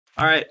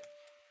Alright,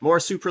 more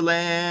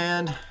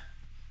Supraland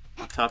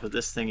on top of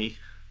this thingy.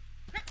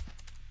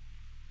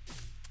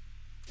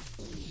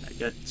 I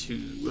got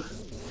to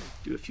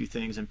do a few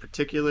things in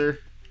particular.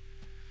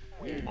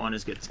 One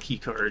is get this key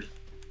card,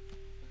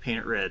 paint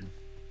it red.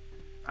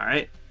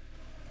 Alright,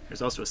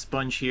 there's also a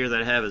sponge here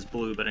that I have as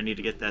blue, but I need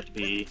to get that to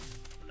be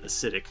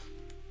acidic.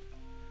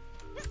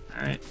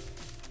 Alright,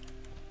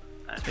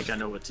 I think I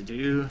know what to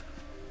do.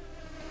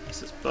 Press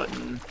this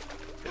button,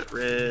 got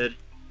red.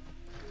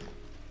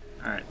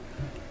 Alright,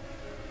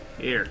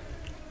 here.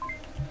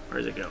 Where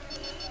does it go?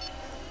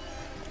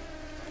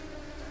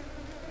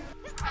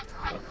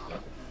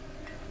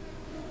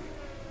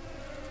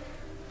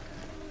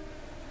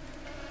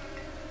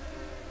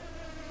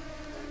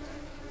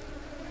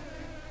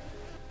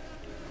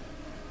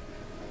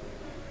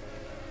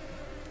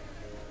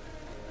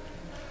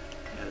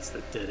 Yeah, it's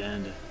the dead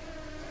end.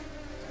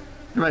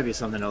 There might be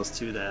something else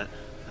to that.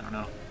 I don't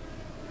know.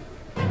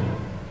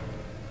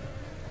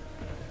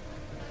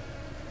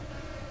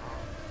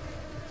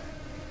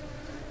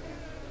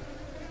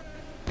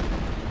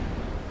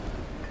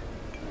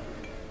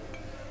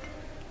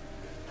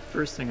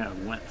 First thing I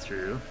went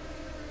through.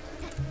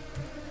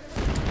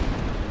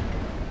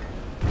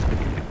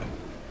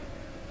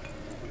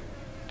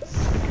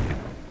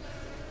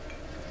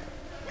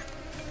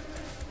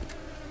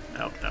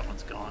 Oh, that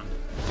one's gone.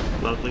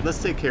 Lovely.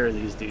 Let's take care of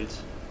these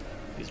dudes.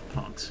 These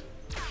punks.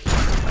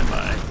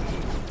 Bye-bye.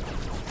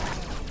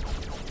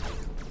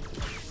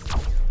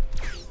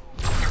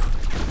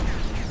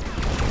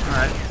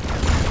 Alright.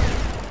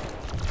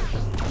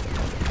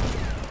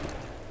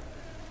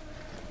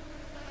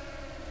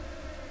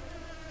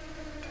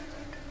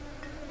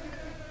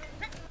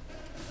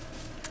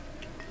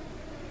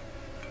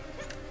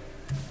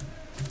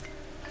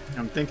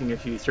 I'm thinking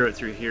if you throw it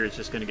through here, it's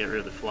just going to get rid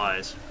of the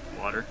flies.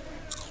 Water.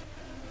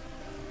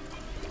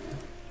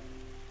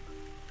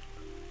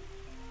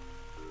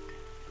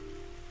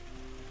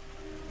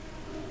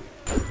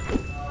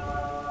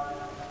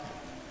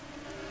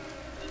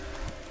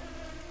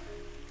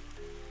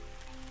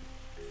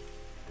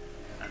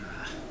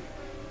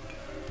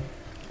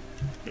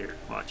 Here,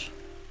 watch.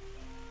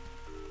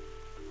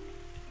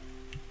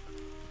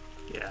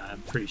 Yeah,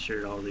 I'm pretty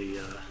sure all the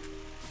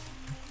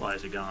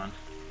flies are gone.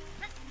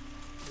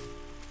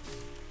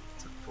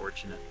 It's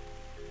unfortunate.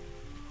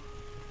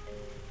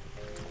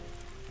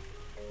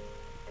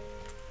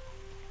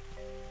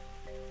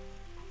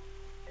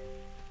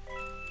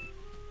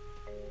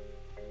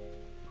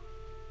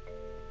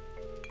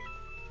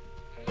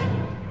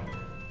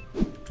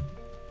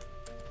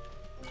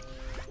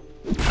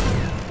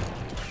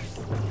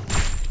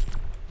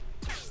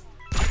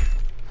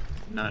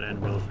 Not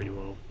end well for you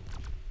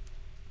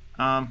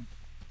all.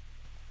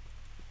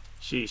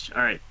 Sheesh.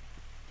 All right.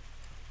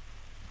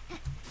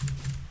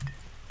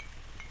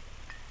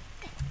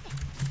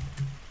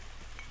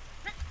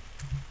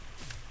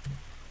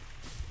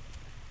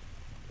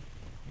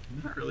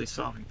 I'm not really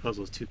solving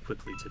puzzles too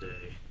quickly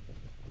today.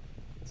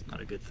 It's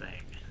not a good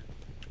thing.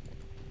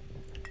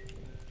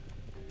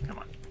 Come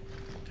on.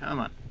 Come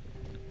on.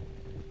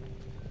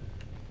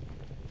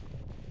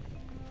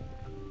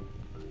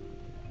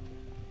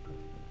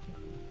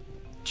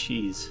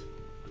 Cheese.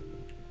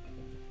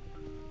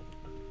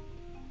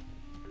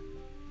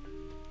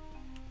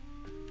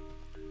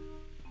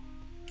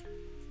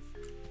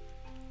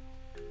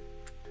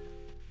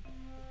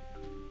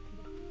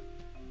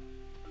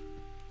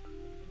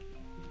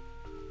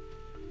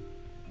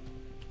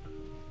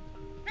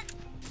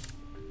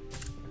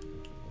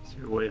 So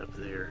you're way up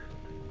there.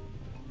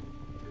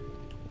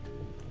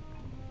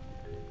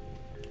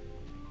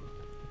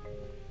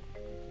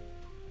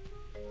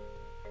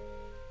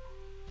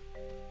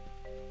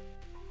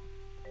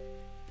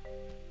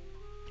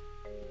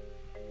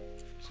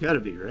 It's gotta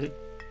be, right?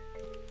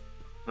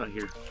 About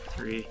here.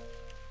 3.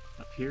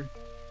 Up here.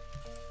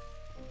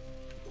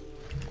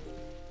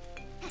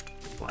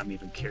 Well, I'm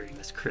even carrying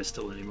this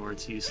crystal anymore.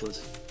 It's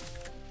useless.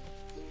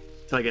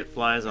 Until I get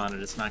flies on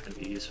it, it's not going to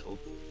be useful.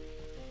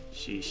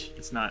 Sheesh.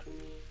 It's not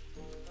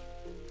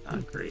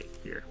great.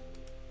 Here.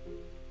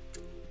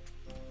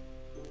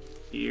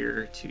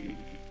 Here to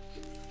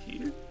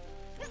here.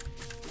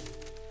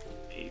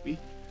 Maybe.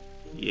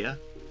 Yeah.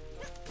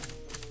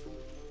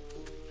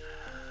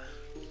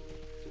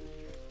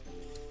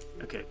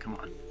 Okay, come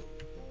on.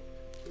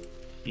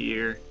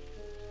 Here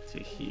to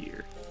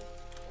here.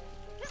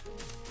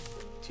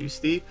 Too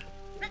steep?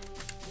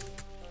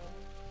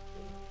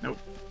 Nope.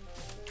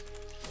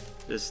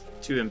 Just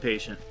too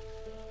impatient.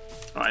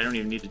 Oh, I don't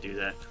even need to do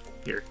that.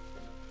 Here.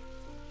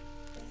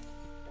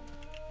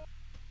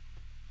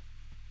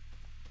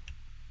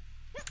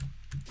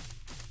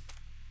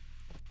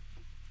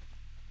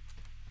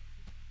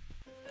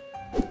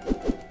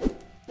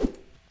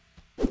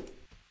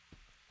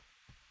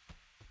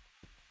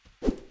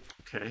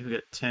 Okay, we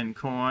got 10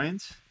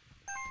 coins,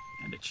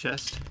 and a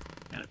chest,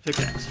 and a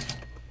pickaxe.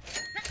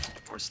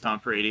 More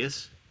stomp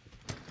radius.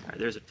 Alright,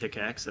 there's a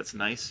pickaxe, that's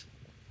nice.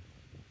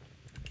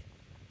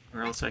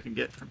 Where else I can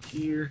get from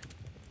here?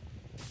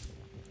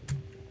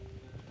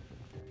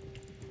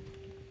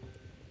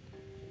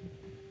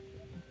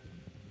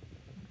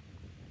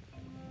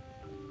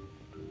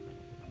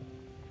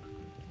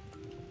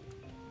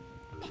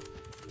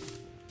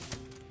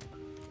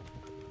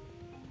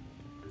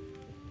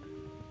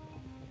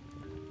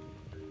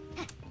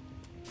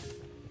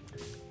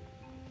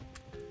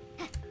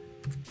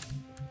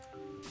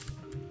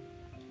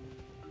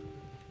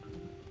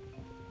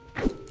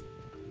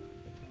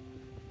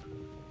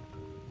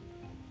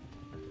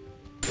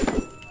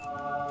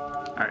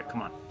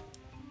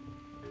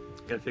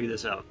 Gotta figure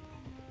this out.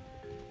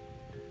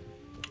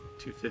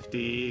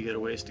 250, got a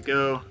ways to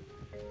go.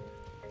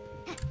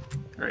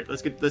 Alright,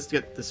 let's get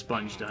the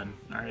sponge done.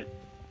 Alright.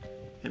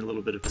 And a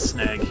little bit of a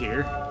snag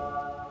here.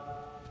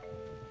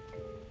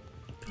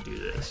 Do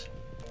this.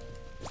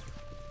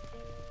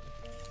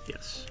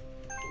 Yes.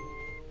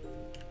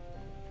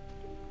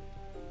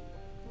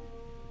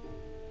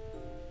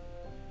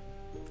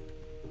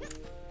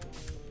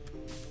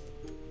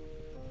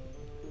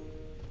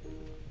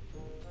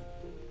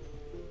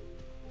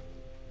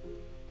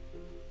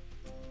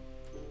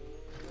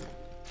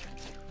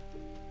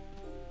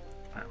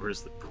 Alright,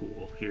 where's the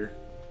pool? Here.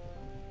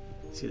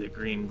 See the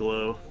green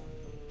glow?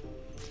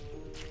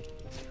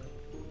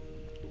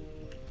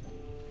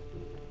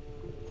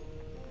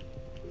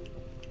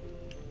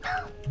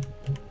 Oh,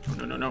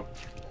 no.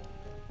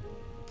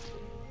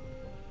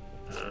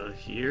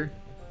 Here.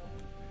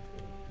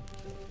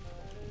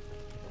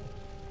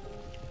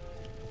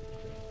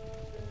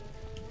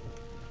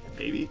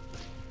 Maybe.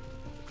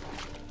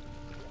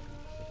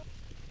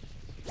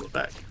 Go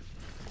back.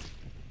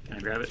 Can I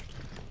grab it?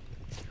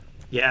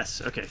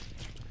 Yes, okay.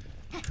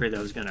 Afraid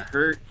that was gonna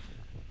hurt,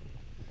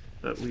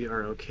 but we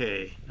are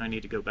okay. I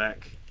need to go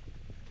back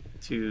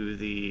to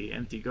the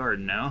empty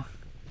garden now.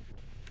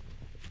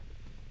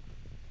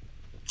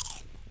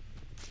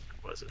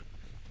 Where was it?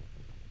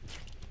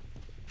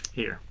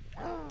 Here.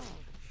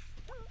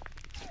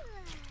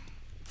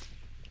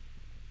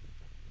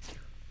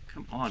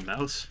 Come on,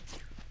 mouse.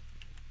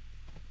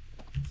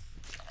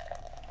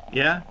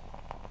 Yeah?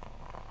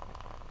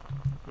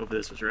 Hope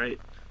this was right.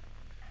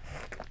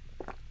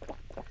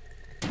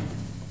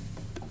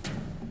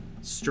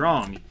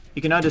 Strong.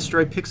 You can now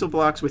destroy pixel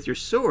blocks with your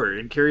sword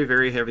and carry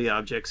very heavy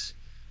objects,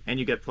 and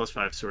you get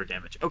 +5 sword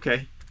damage.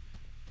 Okay.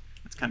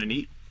 That's kind of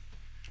neat.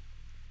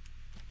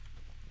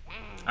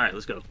 Alright,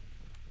 let's go.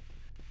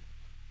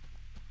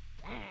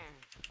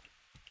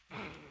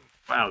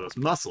 Wow, those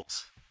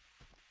muscles.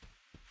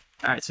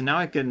 Alright, so now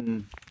I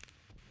can...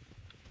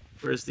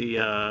 Where's the,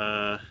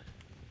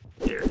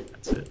 There,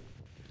 that's it.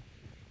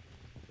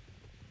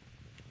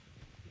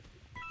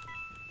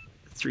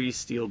 3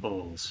 steel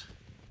balls.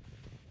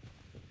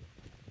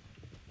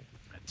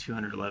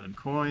 211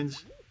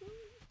 coins.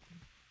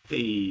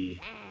 Hey.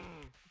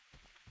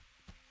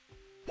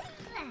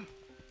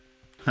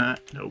 Huh?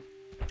 Nope.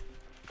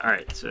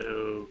 Alright,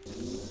 so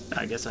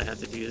I guess I have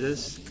to do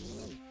this.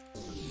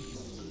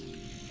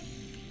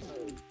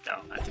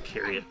 No, I have to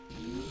carry it.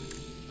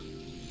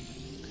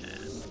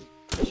 And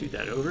shoot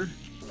that over.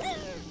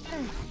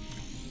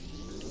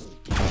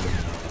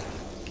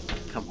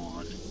 Come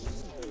on.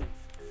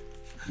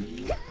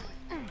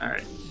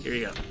 Alright, here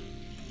you go.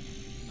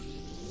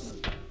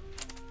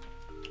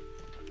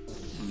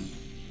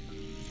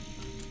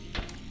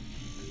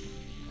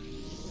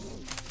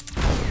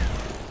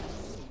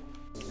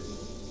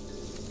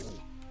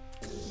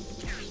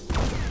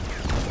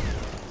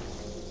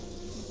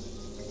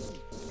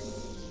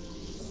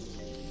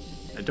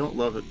 I don't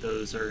love that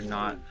those are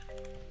not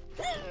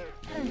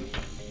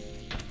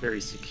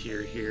very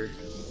secure here.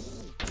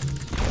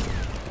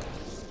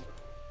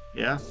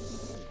 Yeah?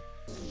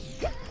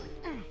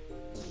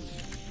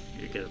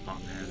 You get up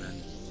on there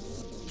then.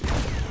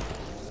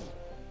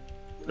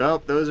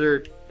 Well, those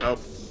are... Oh,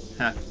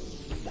 huh.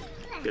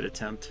 Good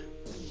attempt.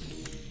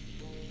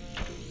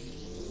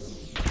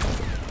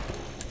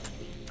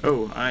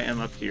 Oh, I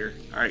am up here.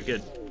 Alright,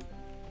 good.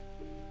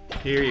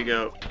 Here you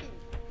go.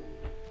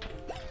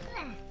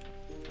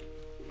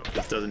 Hope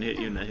this doesn't hit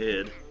you in the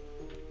head.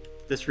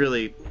 This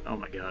really... Oh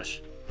my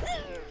gosh.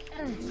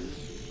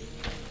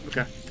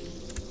 Okay.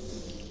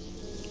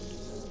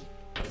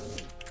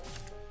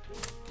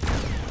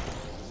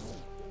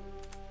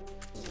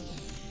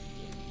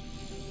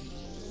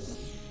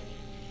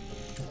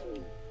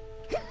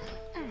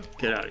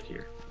 Get out of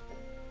here.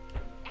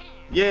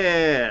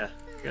 Yeah!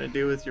 Gotta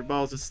do with your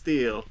balls of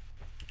steel.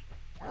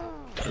 Oh,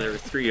 there were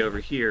 3 over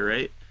here,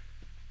 right?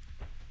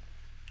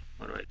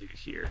 What do I do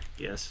here?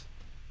 Yes.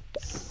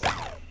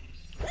 I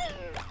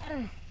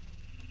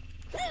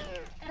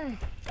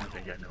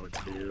think I know what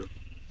to do.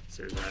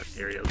 So there's that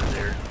area over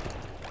there.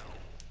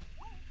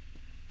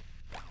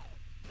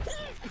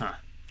 Huh.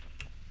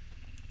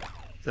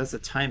 That's a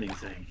timing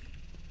thing.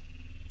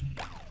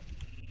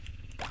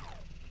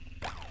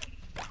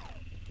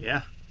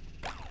 Yeah.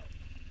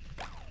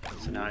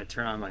 So now I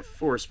turn on my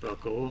force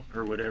buckle,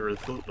 or whatever, the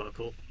float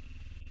buckle.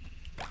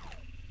 I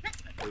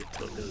wait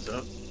till it goes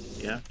up.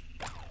 Yeah.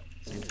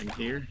 Same thing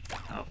here.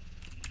 Oh.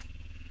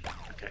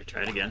 Okay,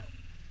 try it again.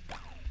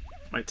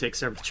 Might take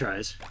several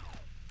tries.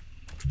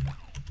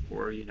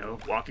 Or, you know,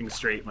 walking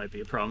straight might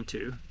be a problem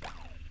too.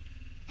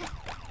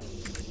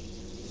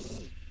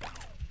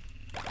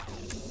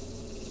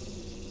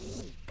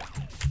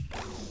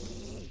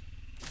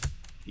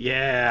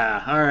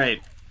 Yeah,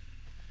 alright.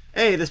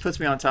 Hey, this puts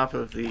me on top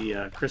of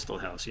the crystal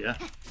house, yeah?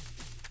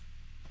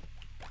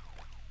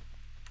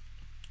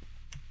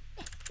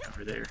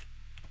 Over there.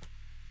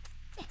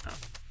 Oh.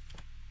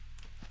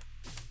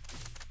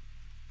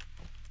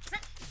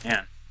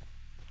 Man.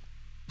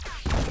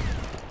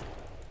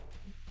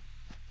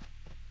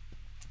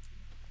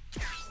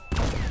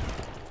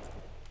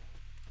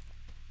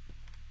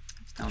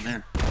 Down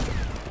there.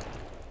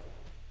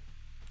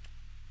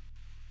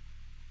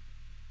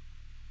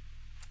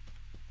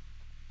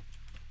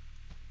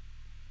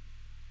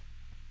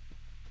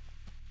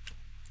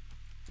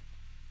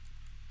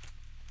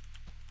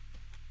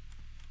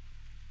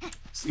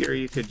 Is the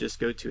area you could just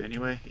go to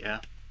anyway? Yeah.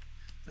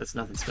 That's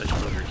nothing special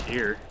over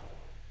here.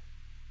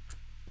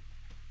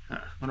 Huh,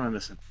 what am I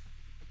missing?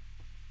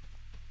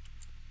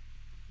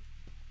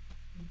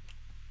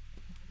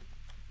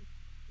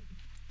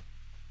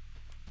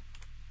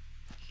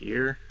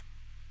 Here.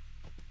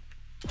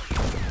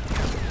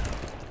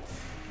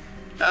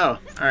 Oh,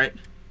 alright.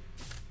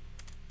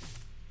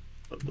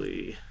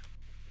 Lovely.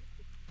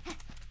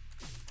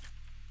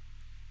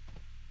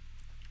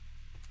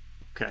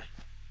 Okay.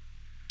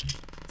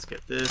 Let's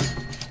get this.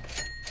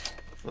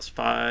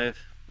 +5.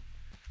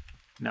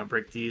 Now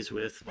break these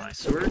with my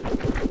sword.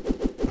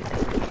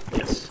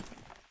 Yes.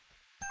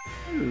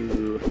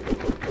 Ooh.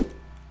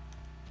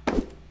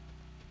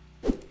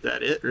 Is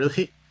that it,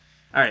 really?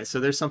 Alright, so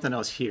there's something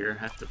else here.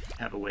 I have to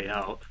have a way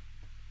out.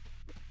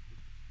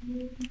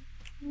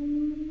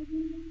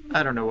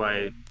 I don't know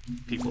why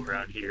people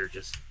around here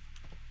just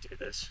do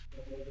this.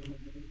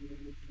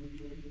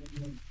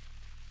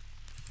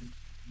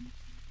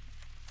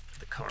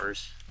 The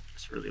cars.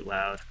 It's really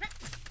loud.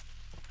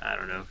 I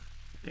don't know.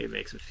 Maybe it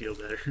makes it feel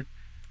better.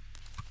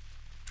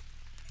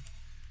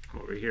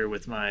 I'm over here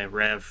with my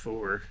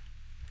RAV4.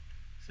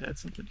 Is that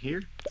something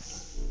here?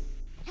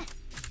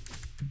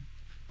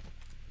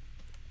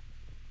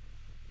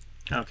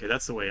 Okay,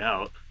 that's the way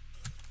out.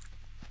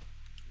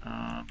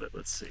 But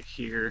let's say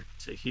here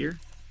to here.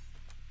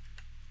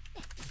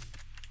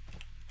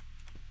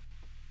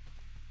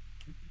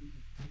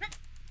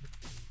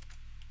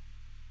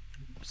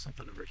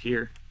 Something over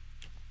here.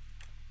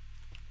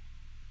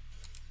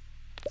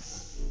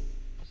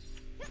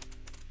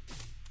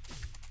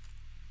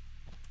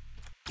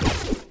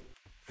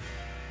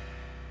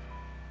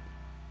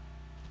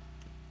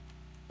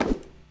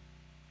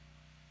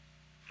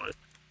 But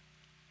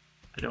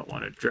I don't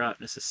want to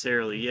drop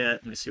necessarily yet.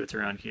 Let me see what's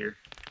around here.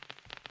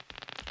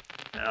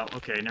 Oh,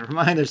 okay, never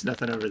mind. There's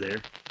nothing over there.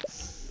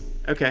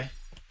 Okay.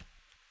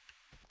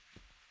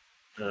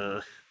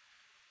 I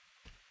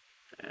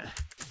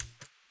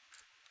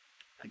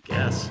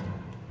guess.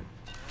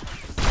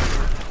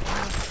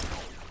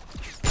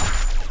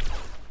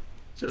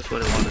 Just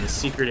what I wanted, a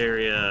secret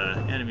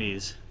area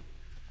enemies.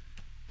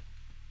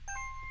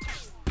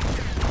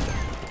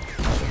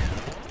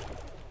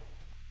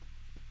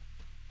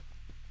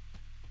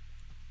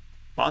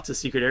 Lots of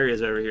secret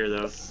areas over here,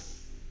 though.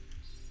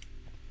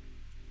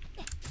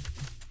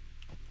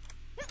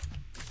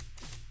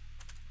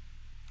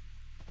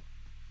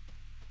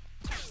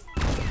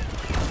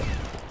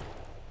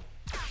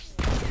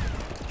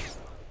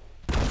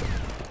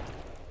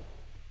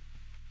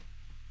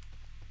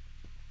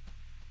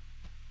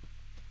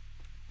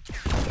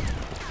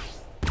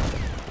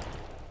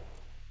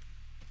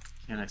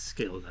 Can I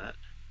scale that?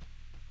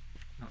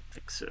 I don't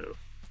think so.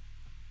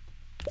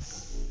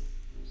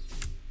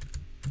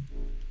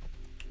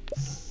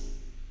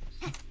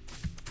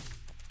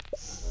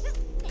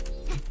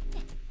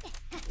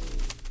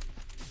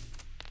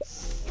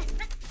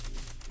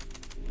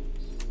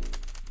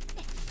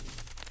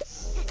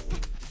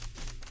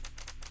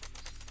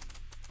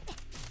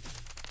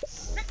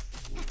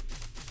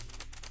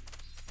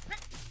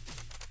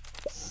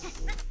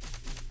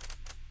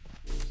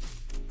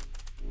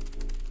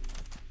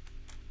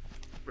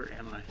 Where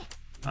am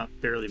I?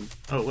 Barely.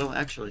 Oh, well,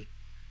 actually.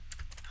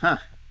 Huh.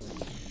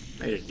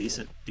 Made it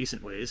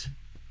decent ways.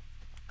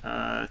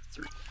 3.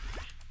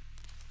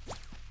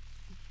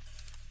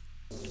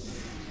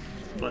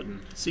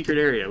 Button. Secret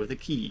area with a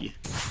key.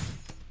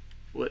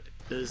 What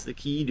does the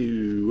key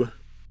do? Do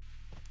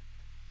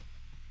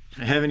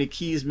I have any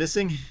keys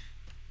missing?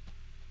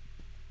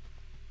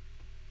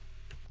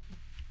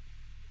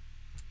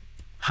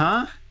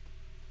 Huh?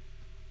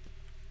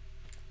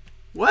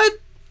 What?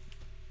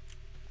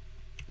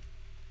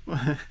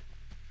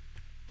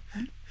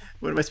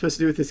 What am I supposed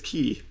to do with this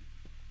key?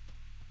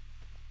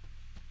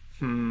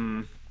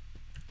 Alright,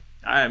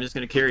 I'm just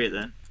going to carry it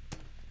then.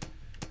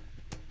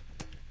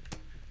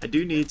 I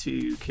do need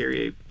to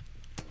carry a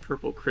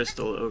purple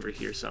crystal over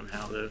here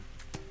somehow, though.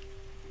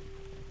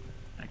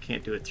 I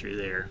can't do it through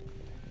there.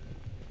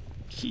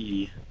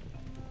 Key.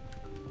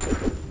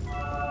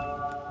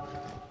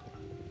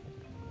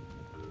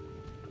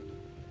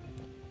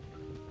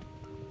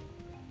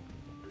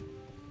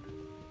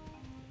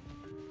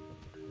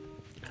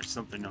 There's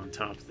something on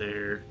top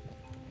there.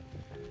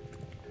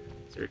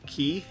 Is there a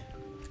key?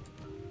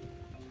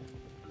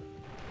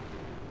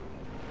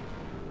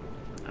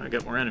 I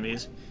got more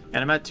enemies.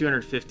 And I'm at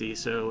 250,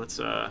 so let's,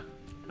 if I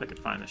can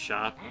find the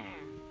shop.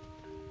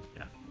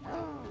 Yeah.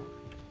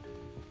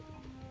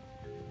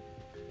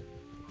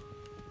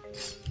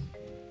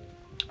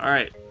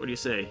 Alright, what do you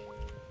say?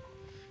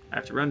 I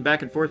have to run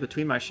back and forth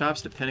between my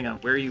shops depending on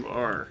where you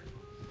are.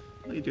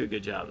 Well, you do a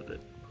good job of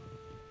it.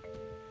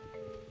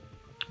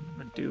 What am I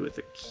gonna do with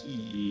the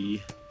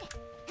key?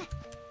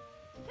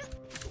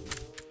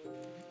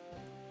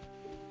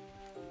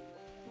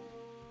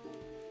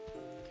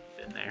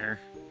 there.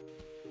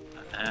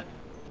 On that.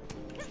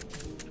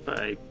 If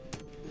I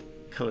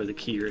color the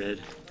key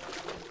red.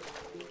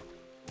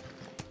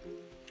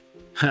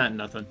 Ha,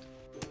 nothing.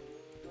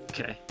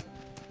 Okay.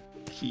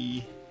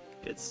 Key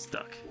gets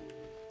stuck.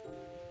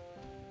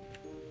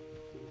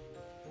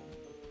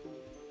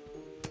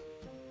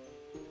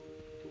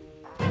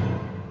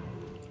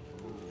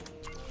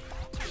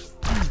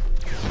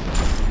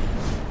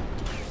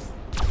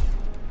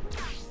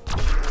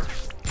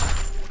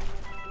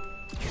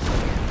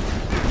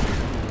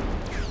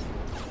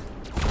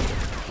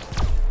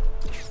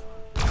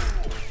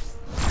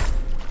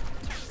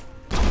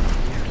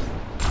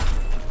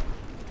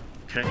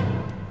 Okay.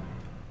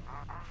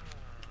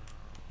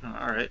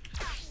 Alright.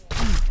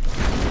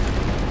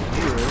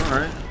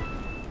 Alright.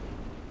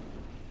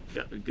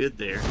 Got me good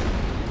there.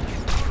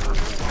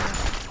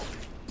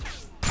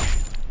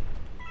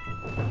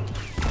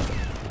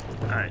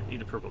 Alright,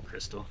 need a purple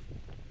crystal.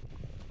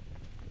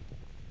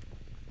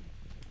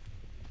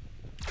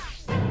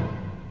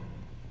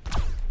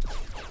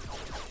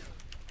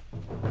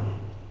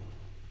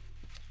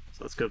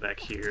 So let's go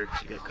back here.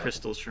 So you got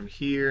crystals from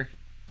here.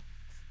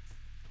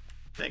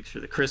 Thanks for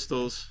the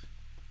crystals.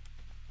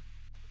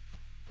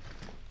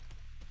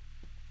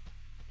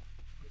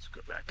 Let's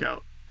go back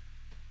out.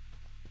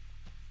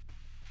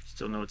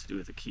 Still know what to do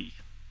with the key.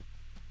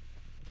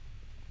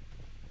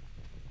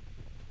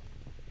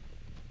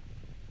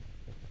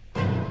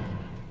 Have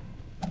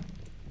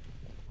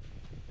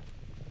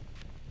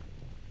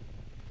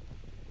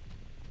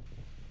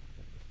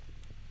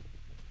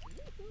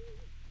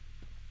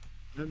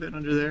I been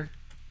under there?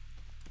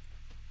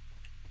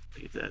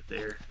 Leave that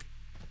there.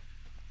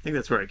 I think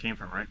that's where I came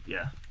from, right?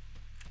 Yeah.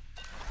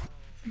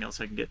 Anything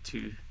else I can get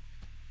to?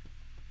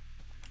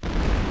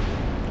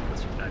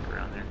 Let's go back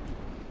around there.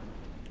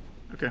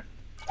 Okay.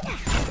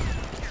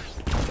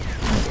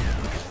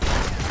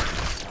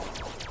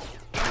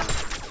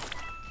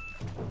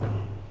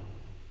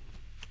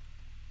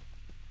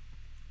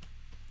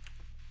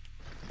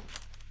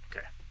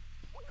 Okay.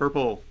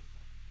 Purple.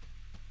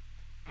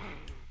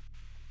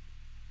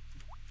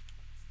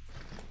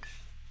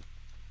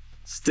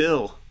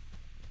 Still.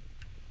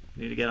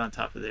 Need to get on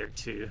top of there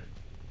too.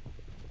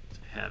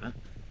 I haven't.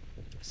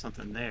 There's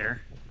something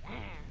there.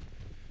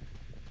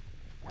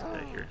 Do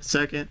that here in a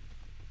second.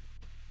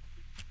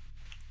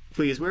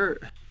 Please, where?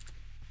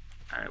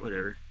 Alright,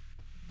 whatever.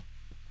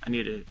 I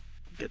need to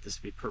get this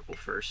to be purple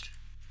first.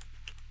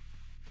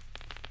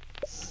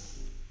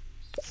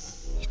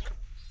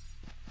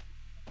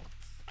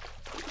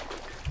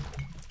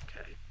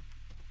 Okay.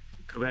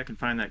 Go back and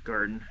find that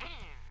garden.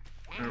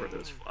 Where were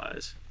those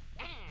flies?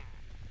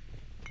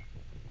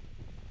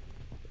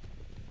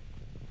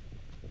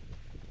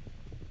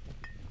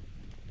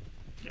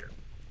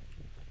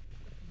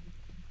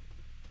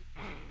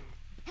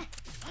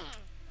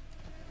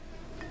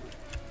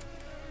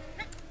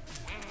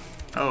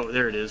 Oh,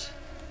 there it is.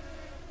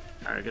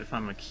 Alright, I gotta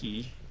find my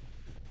key.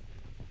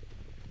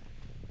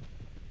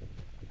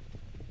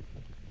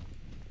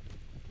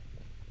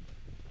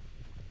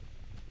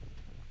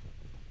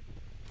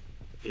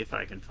 If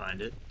I can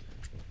find it.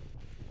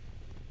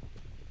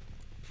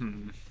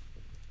 That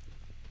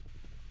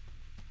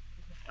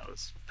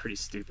was pretty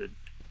stupid.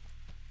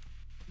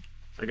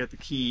 I got the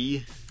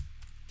key,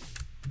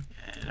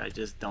 and I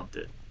just dumped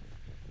it.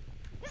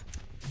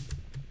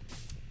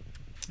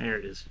 There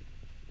it is.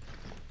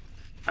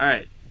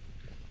 Alright,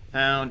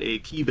 found a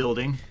key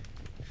building.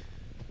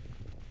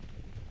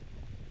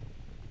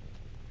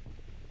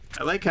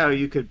 I like how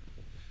you could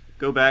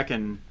go back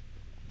and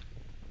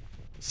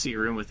see a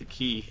room with a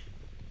key.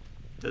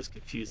 It does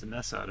confuse the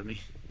mess out of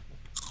me.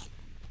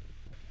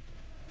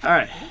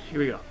 Alright, here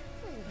we go.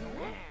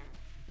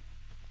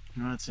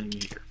 What's in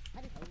here?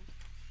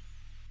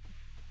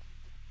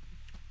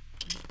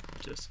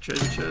 Just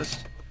treasure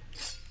chest.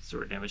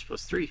 Sword damage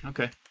plus 3,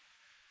 okay.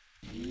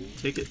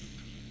 Take it.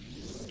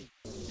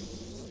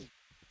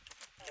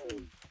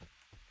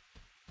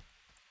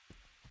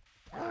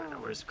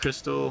 Where's the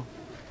crystal?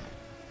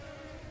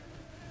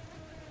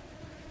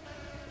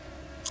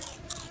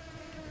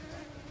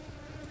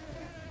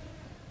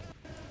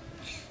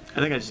 I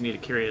think I just need to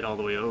carry it all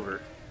the way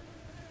over.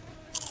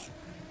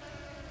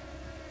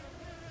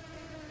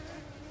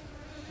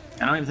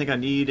 I don't even think I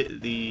need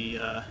the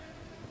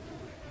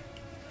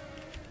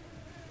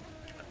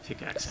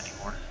pickaxe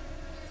anymore.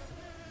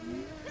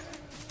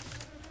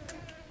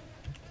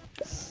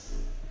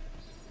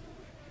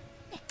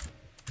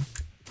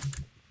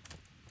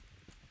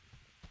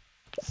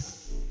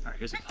 Alright,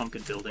 here's a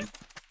pumpkin building.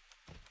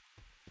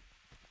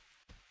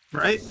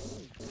 Right?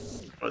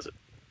 Or was it?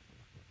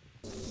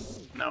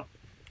 No.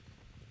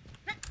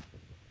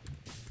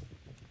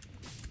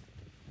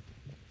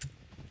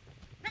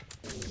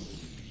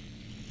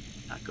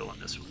 Not going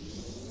this one.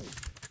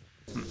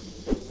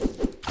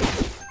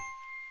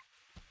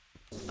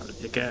 Another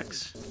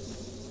pickaxe.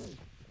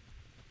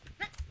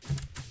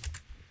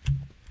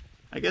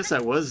 I guess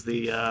that was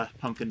the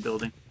pumpkin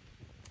building.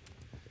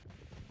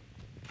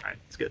 Alright,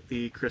 let's get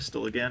the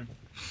crystal again.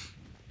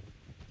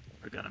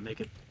 We're gonna make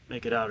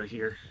it out of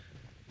here.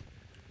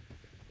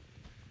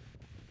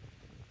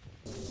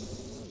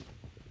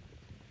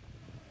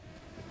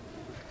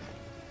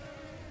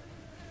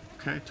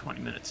 Okay, 20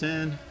 minutes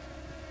in.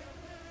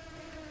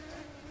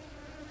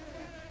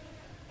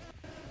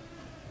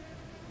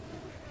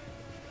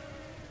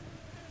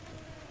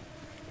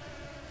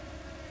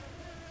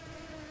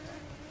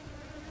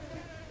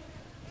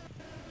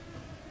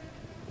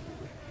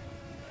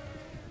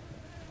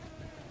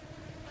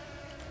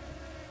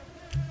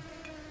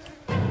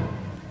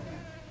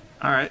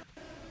 All right.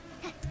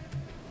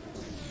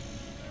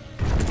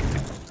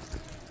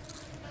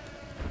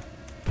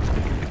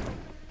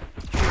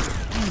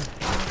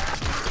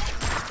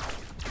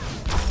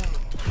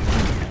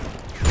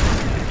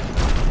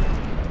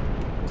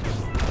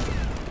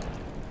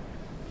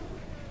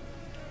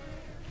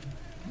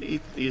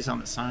 Eat these on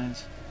the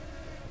signs.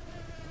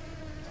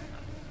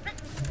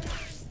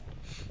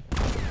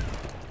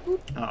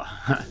 Oh,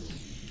 alright,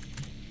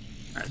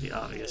 the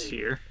obvious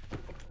here.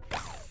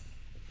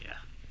 Yeah.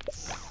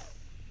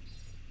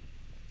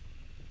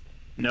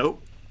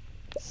 Nope.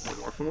 A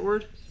little more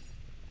forward.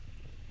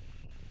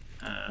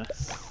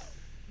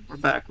 Or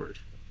backward.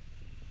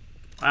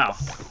 Wow.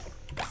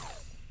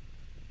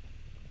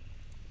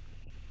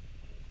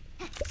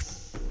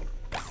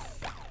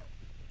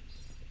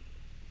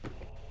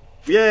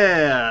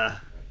 Yeah!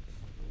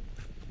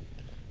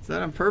 Is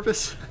that on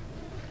purpose?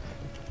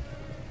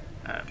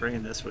 Alright,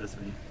 bringing this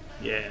with me.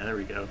 Yeah, there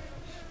we go.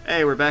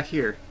 Hey, we're back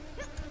here.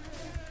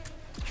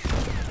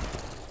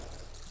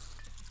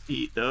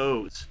 Eat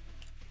those.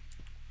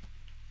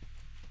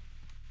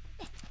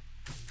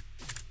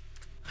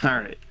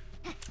 Alright.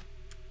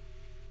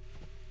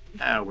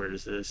 Now, where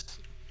does this?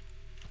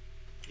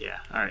 Yeah,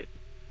 alright.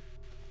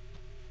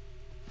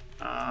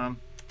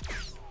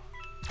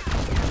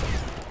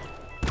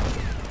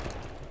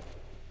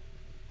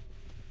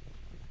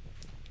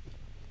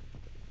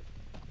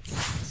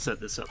 Set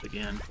this up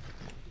again.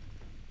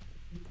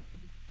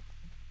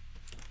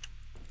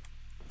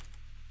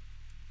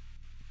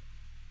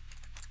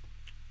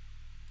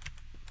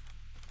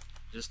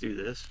 Just do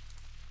this.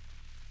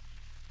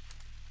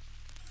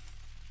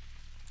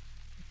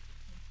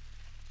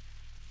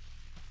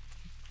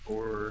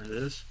 Or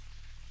this.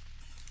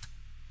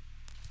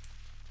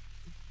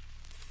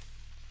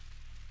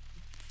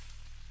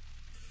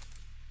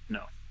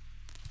 No.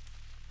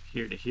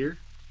 Here to here.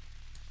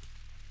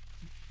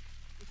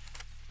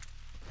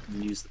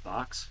 And use the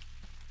box.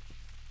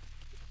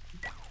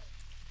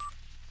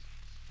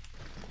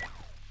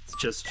 It's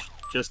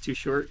just too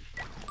short.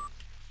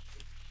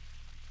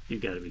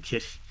 You've got to be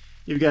kidding.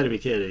 You've got to be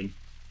kidding.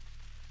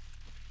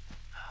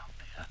 Oh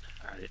man.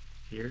 All right,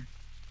 here.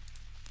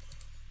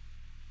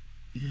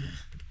 Yeah.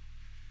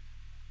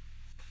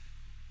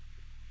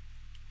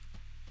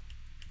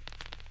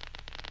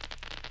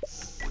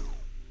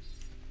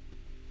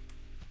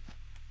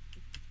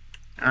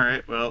 All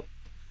right, well.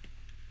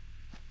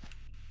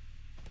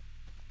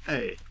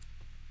 Hey.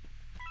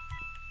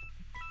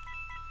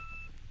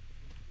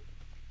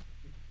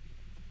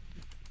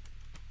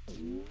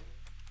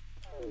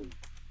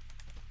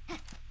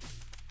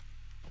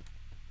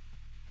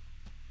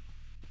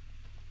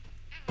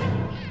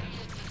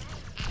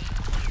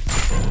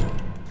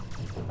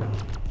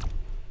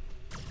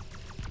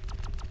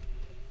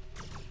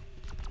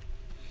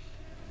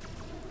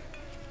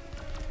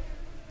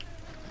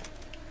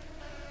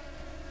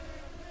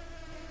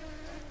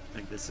 I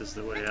think this is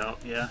the way out,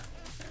 yeah.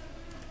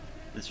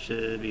 This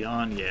should be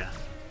on, yeah.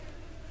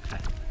 Okay.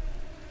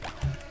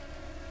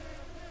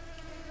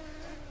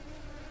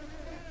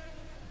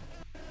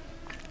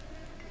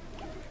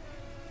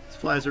 These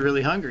flies are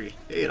really hungry.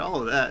 They ate all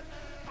of that.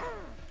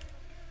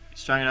 He's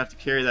strong enough to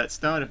carry that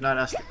stone, if not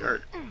ask the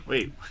guard.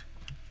 Wait,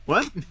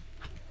 what?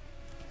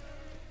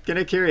 Can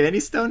I carry any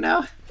stone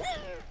now?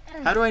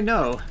 How do I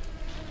know?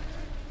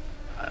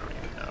 I don't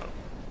even know.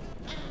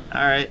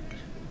 Alright.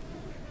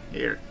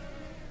 Here.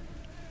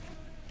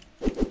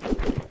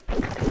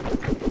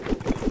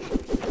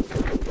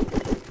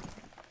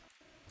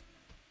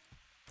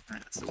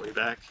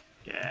 Back.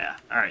 Yeah.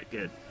 Alright,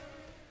 good.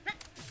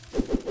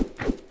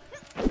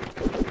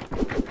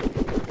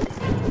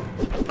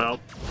 Well.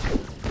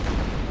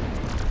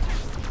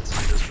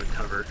 Let's just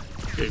recover.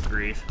 Good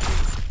grief.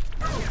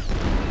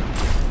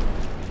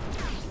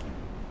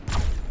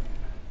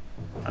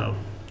 Oh.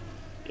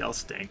 Y'all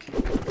stink.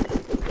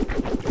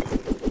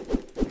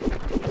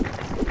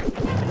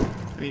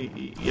 I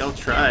mean, y'all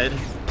tried.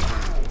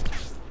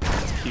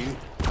 That's cute.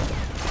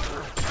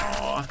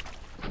 Aww.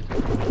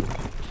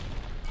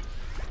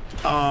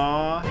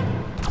 Aww.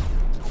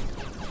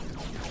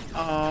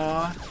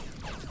 Aww.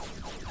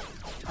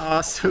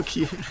 Aw, so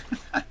cute.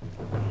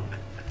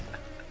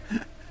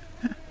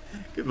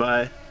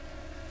 Goodbye.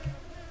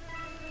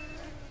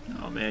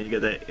 Oh man, you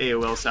got that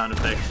AOL sound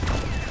effect.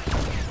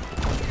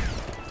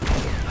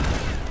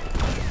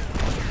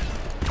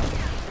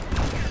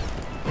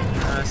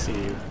 I see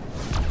you.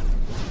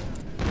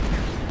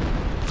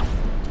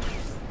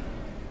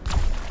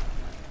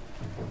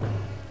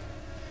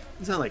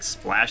 Is that like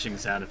splashing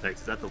sound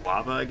effects? Is that the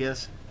lava, I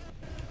guess?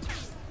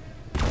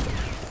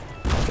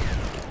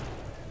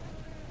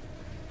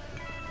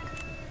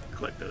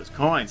 Collect those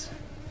coins.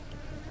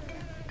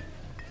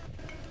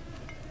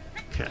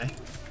 Okay.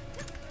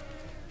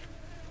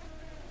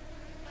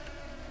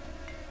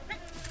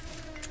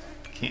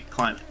 Can't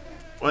climb it.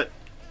 What?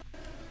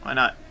 Why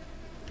not?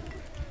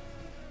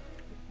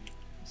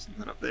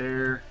 Something up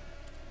there.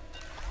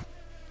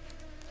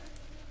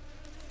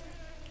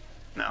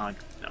 No,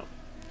 no.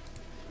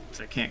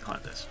 So I can't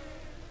climb this.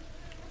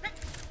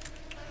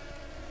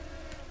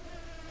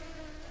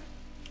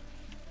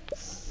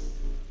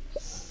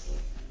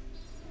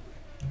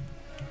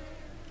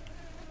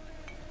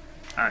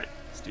 Alright,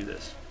 let's do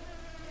this.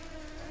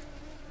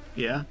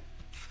 Yeah?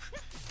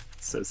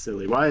 It's so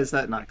silly. Why is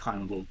that not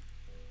climbable?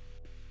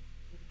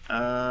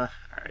 Alright.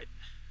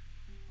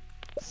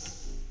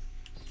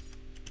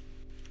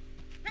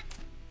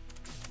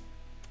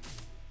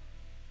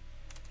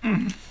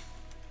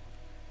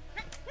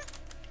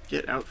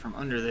 Get out from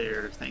under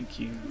there, thank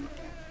you.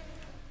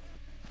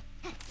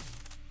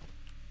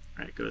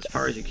 Alright, go as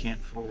far as you can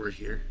forward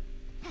here.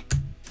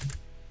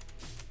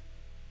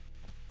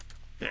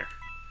 There.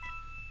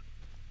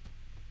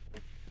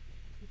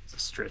 It's a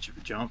stretch of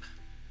a jump.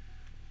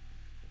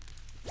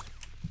 Okay,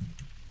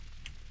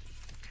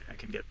 I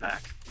can get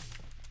back.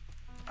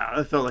 Wow,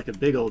 that felt like a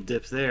big old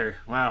dip there.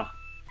 Wow.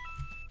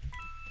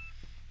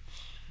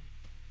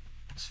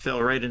 Just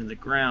fell right into the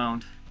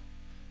ground.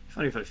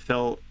 Funny if I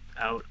fell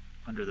out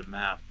under the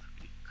map. That'd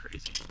be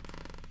crazy.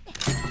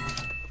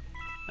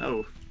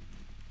 Oh.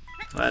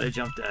 Glad I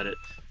jumped at it.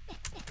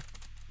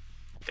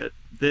 Got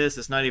this.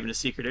 It's not even a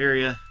secret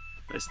area.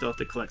 But I still have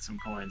to collect some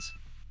coins.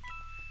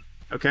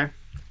 Okay.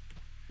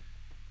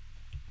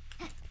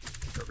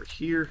 Over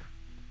here.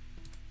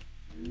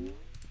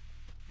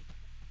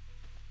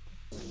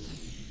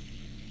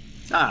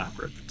 Ah,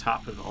 we're at the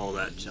top of all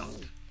that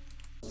junk.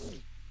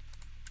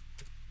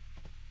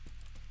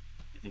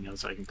 Anything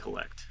else I can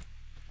collect?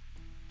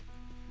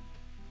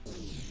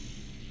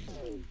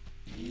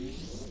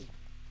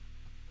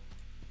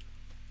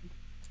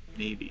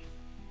 Maybe.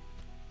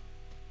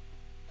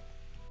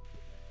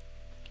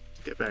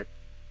 Get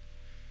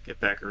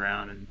back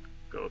around and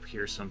go up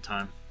here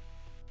sometime.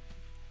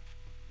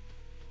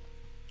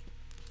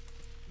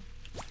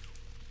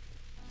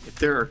 If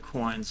there are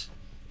coins,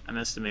 I'm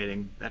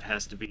estimating that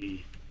has to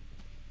be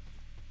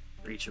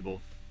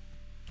reachable.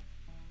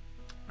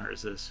 Where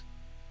is this?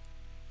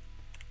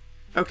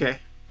 Okay,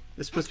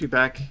 this puts me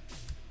back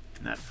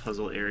in that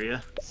puzzle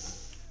area.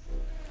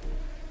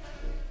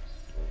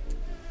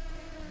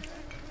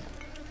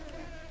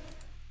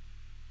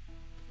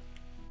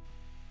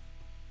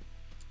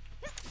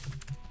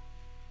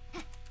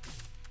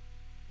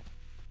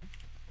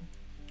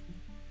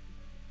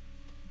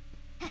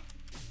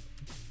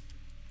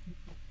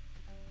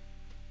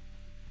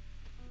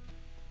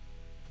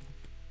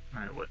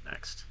 Alright, what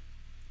next?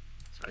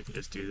 So I can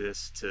just do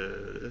this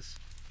to this.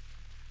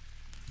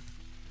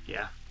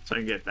 Yeah, so I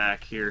can get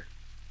back here.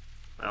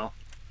 Well,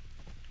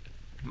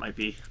 might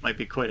be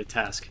quite a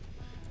task.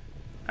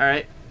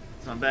 Alright,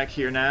 so I'm back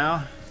here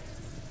now.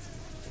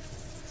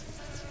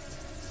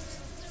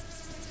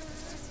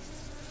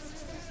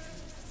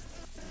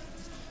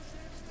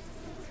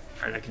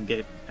 Alright, I can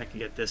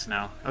get this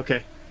now.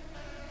 Okay.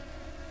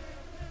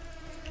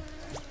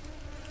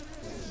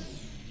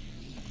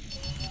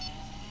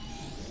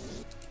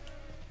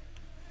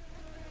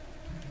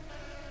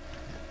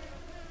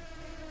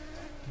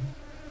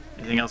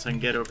 Anything else I can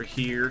get over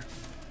here?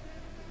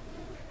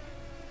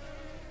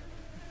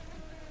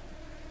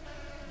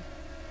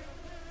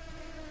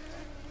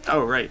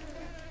 Oh, right.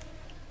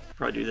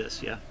 Probably do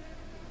this, yeah.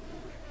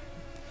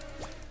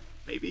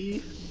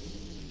 Maybe?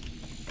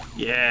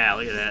 Yeah,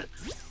 look at that.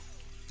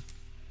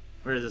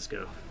 Where does this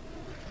go?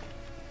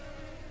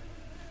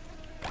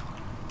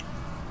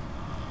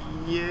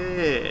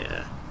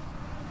 Yeah.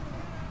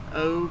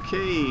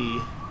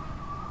 Okay.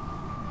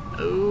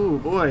 Oh,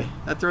 boy.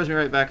 That throws me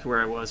right back to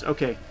where I was.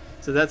 Okay.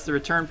 So that's the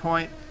return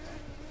point,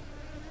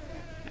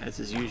 as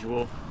is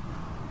usual.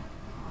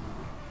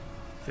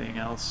 Anything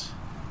else?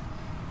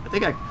 I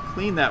think I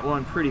cleaned that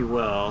one pretty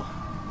well.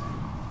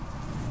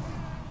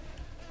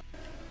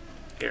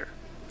 Here.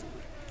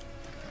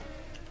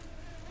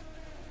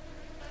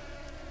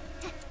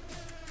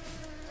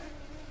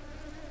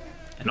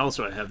 And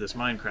also I have this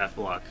Minecraft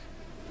block.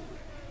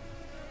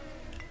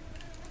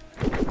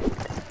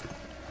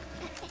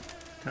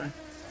 Okay.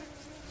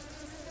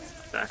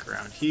 Back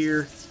around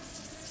here.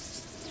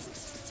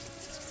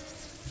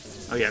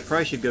 Oh yeah, I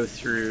probably should go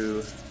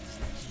through...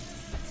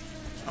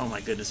 Oh my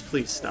goodness,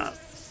 please stop.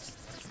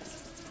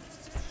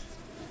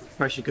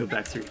 Probably should go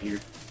back through here.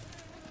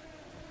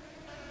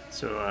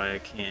 So I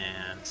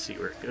can see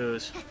where it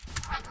goes.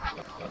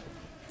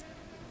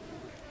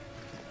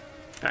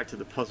 Back to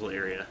the puzzle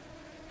area.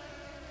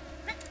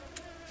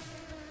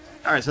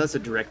 Alright, so that's a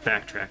direct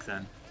backtrack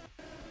then.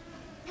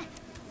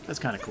 That's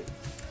kind of cool.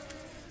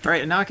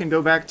 Alright, and now I can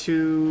go back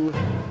to...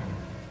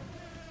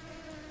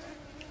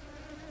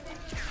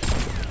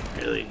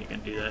 Really? You can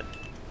do that?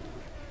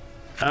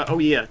 Oh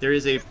yeah, there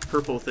is a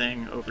purple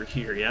thing over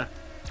here, yeah?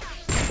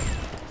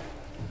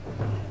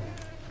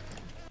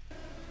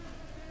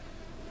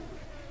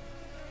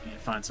 Need to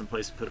find some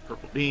place to put a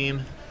purple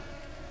beam.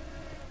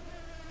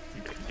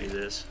 do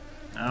this.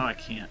 No, I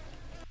can't.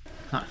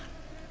 Huh.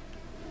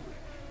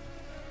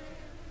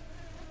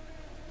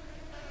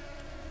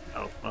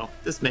 Oh, well,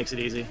 this makes it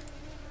easy.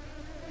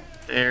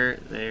 There,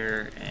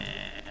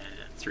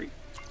 and 3,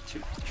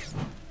 2.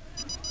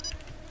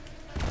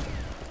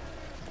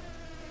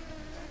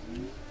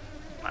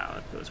 Wow,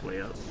 that goes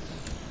way up.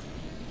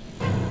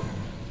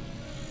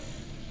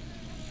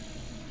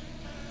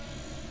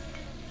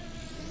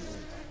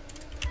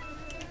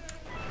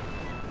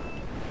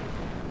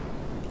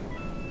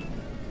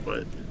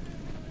 But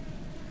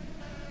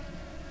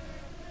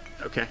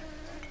okay,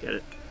 get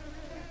it.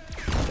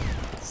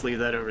 Let's leave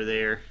that over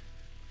there.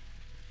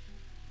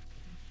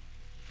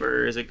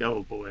 Where does it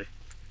go, boy?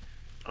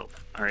 Oh,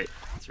 all right,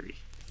 3.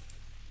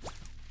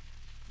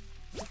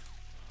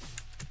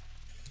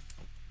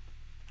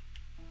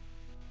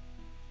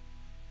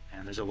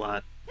 And there's a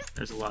lot.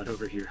 There's a lot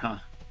over here, huh?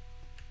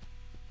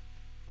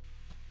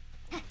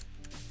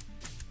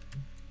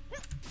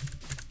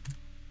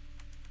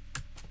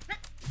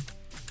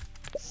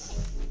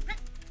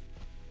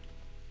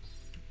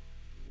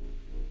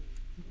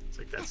 Looks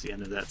like that's the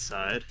end of that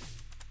side.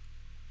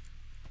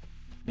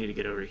 Need to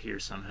get over here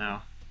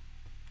somehow.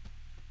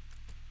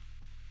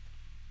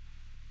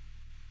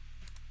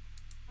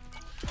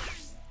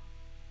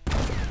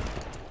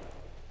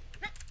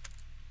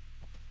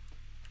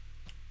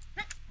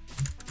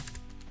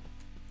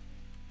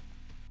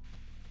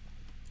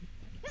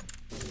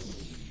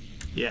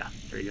 Yeah,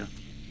 there you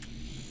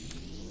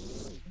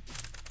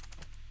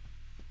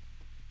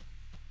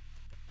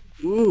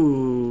go.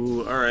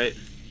 Ooh, alright.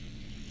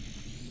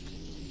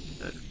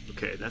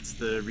 Okay, that's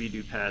the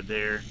redo pad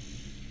there.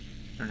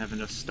 I don't have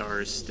enough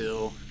stars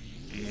still.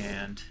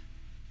 And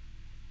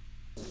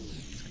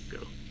let's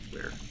go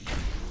where?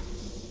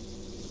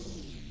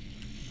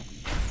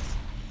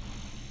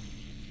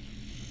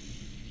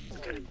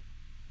 Okay.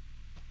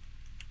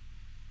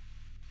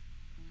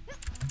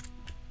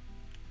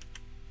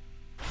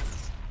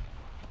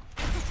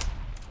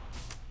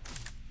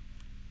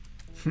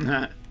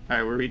 Alright,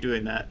 we're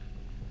redoing that.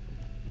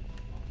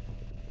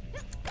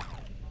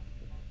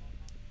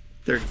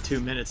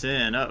 32 minutes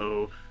in,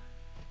 uh-oh.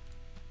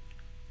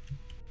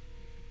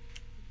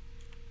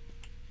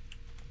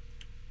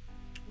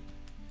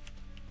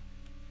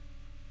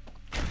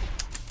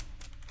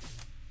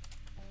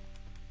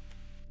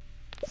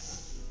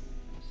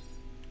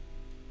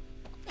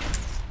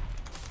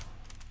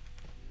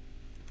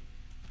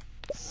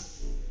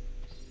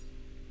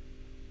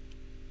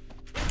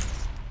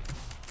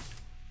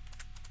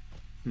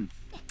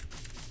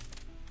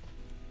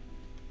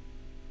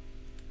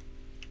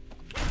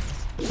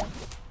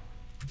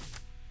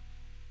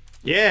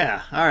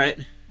 Yeah, alright.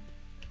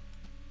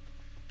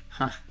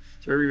 Huh.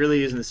 So we're really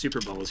using the super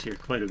balls here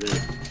quite a bit.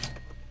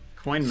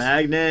 Coin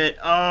magnet.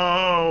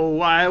 Oh,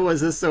 why was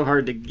this so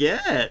hard to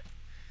get?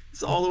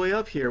 It's all the way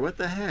up here. What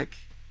the heck?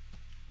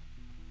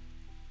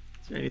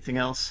 Is there anything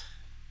else?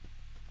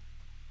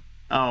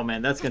 Oh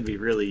man, that's going to be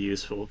really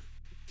useful.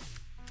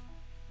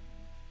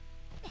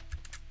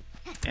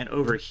 And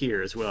over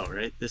here as well,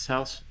 right? This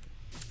house?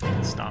 I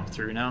can stomp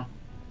through now.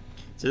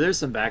 So there's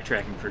some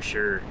backtracking for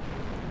sure.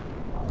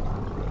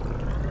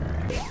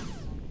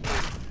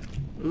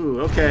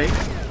 Ooh, okay.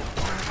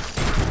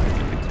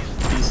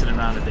 Decent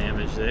amount of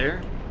damage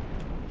there.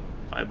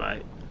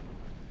 Bye-bye.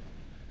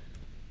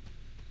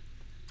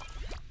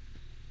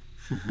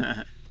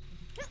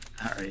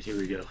 Alright, here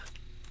we go.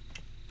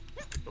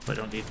 Hope I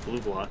don't need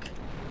blue block.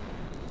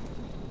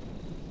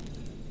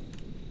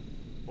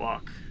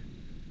 Walk.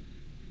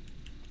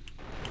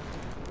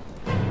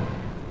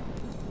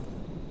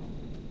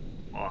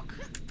 Walk.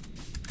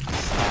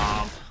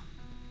 Stomp.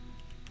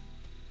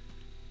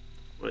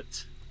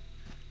 What?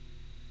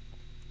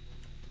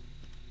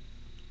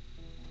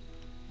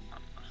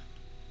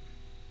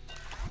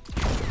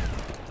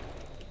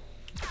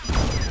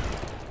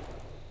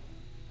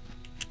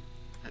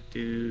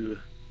 Do.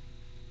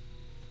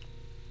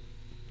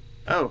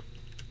 Oh.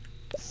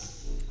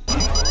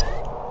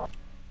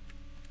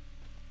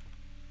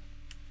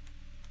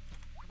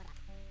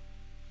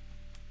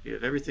 You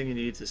have everything you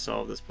need to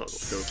solve this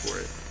puzzle. Go for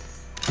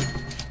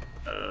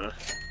it.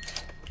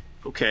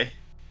 Okay.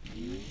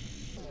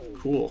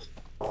 Cool.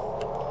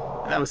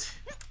 That was...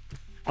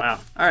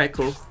 Wow. Alright,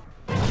 cool.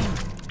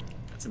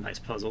 That's a nice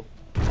puzzle.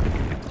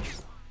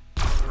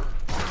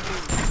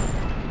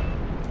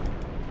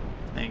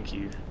 Thank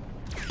you.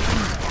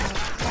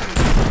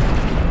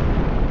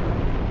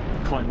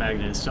 Coin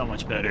magnet is so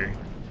much better.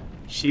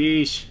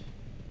 Sheesh.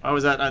 Why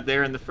was that not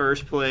there in the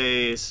first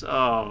place?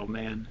 Oh,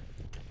 man.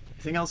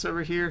 Anything else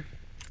over here?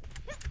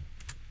 I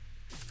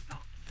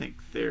don't think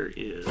there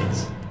is.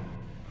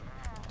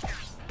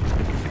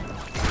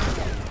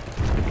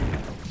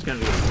 There's gonna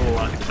be a whole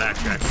lot to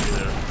backtrack to,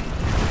 though.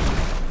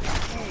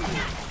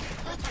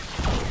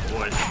 Oh,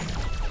 boy.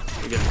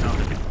 We get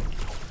coming.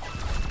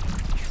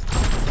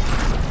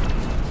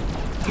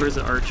 Where's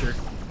the archer?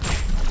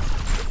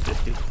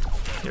 50.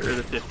 Get rid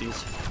of the 50s.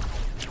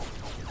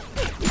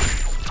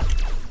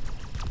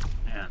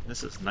 Man,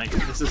 this is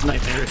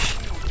nightmarish.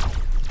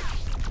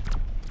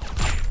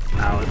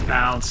 Ouch. Oh, it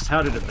bounced.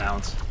 How did it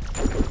bounce?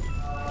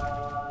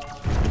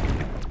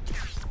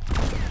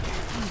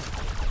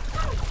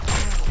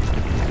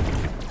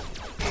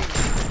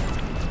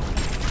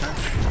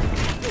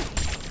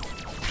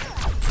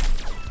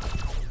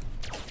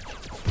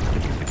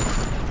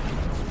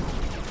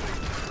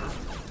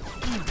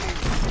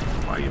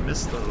 Why you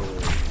missed though?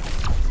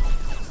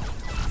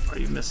 Why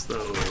you missed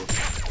though?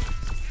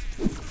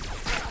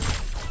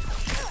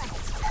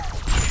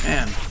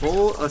 Man,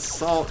 full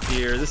assault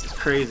here. This is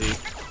crazy.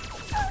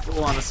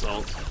 Full on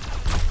assault.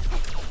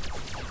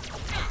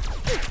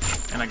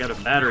 And I got a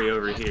battery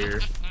over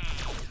here.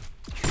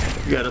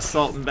 We got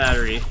assault and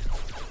battery.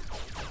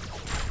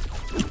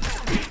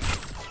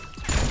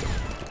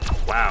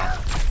 Wow.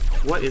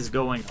 What is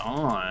going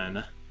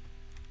on?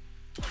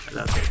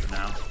 That's open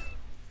now.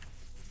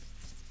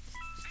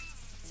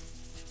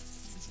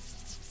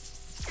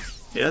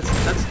 Yeah,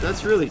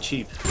 that's really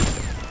cheap.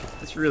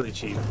 That's really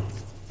cheap.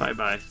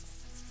 Bye-bye.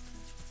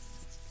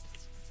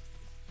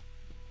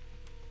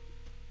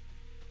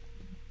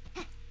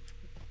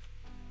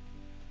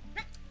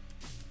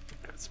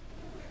 Let's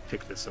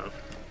pick this up.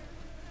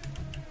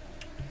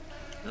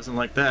 Doesn't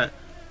like that.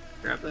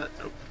 Grab that.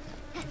 Nope.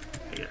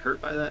 I get hurt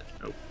by that?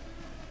 Nope.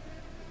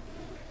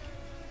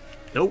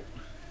 Nope.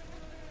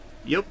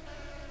 Yep.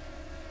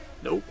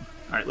 Nope.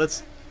 Alright,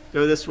 let's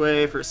go this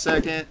way for a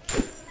second.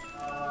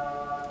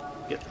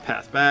 Get the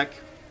path back.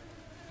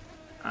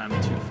 I'm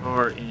too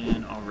far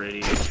in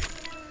already. I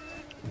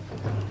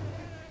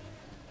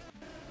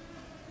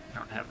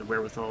don't have the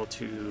wherewithal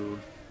to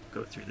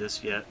go through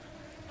this yet.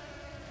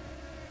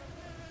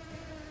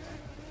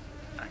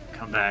 I can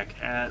come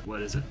back at,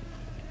 what is it?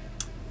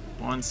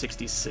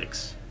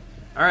 166.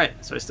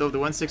 Alright, so I still have the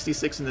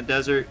 166 in the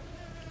desert.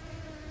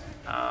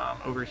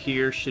 Over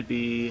here should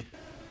be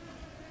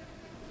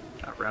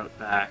a route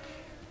back.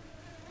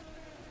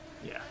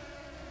 Yeah.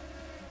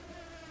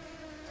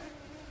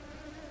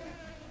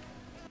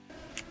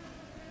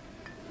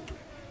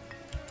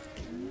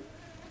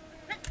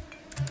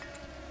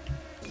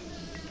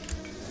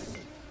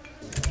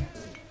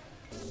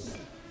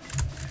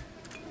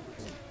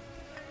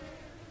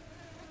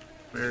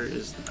 Where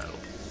is the metal?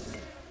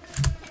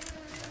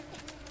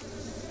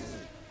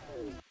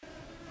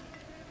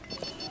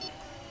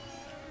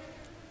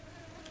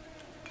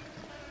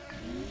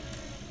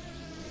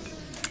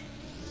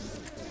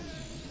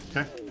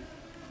 Okay.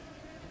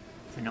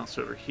 Anything else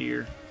over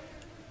here?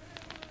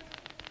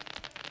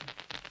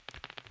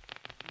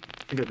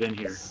 I think I've been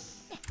here.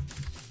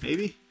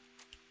 Maybe?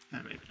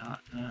 Maybe not.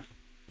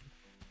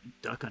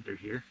 Duck under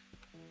here.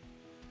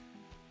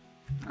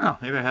 Oh,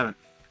 maybe I haven't.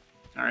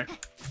 Alright.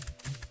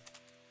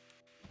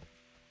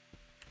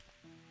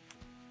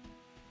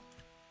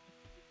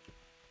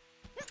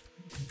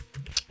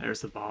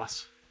 There's the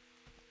boss.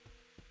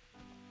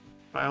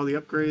 Buy all the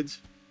upgrades?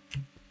 I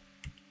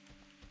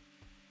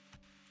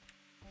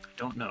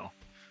don't know.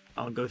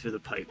 I'll go through the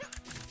pipe.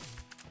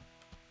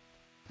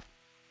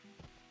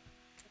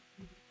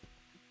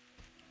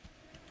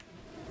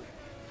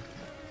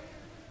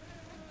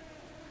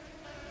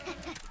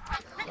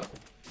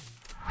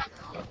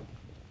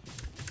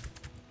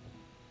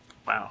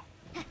 Wow.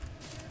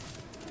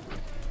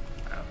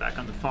 Back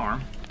on the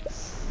farm.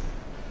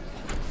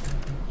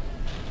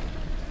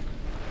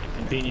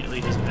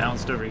 Conveniently just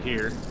bounced over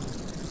here.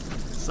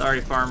 Sorry,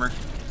 farmer.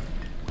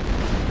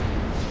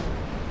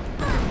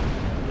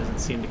 Doesn't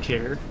seem to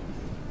care.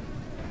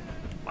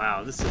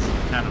 Wow, this is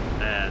kind of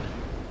bad.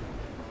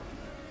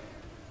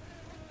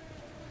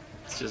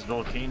 It's just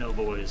volcano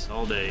boys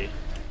all day.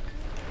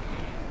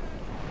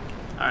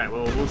 Alright,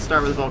 well, we'll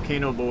start with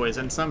volcano boys,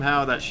 and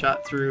somehow that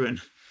shot through and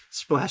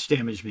splash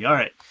damaged me.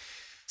 Alright,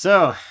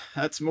 so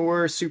that's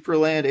more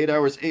Supraland, 8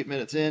 hours, 8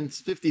 minutes in.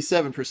 It's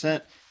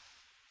 57%.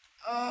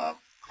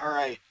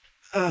 Alright,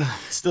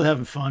 still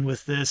having fun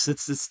with this.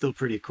 It's still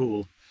pretty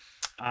cool.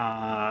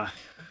 I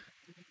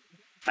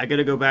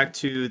gotta go back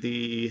to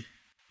the...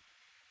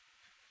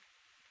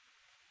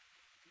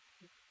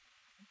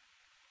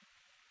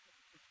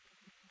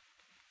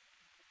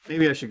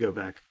 Maybe I should go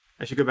back.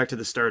 I should go back to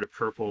the start of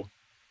purple.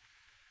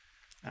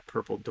 That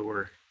purple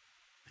door.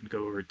 And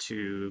go over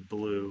to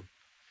blue.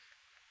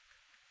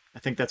 I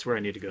think that's where I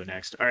need to go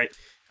next. Alright,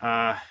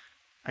 I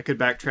could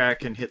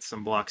backtrack and hit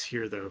some blocks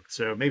here, though.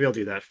 So maybe I'll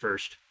do that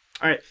first.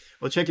 Alright,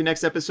 well, check you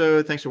next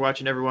episode. Thanks for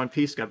watching, everyone.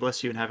 Peace. God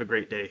bless you, and have a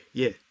great day.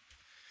 Yeah.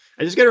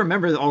 I just got to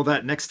remember all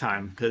that next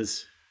time,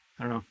 because,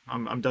 I don't know,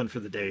 I'm done for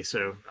the day.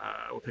 So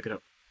we'll pick it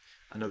up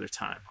another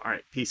time.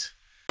 Alright, peace.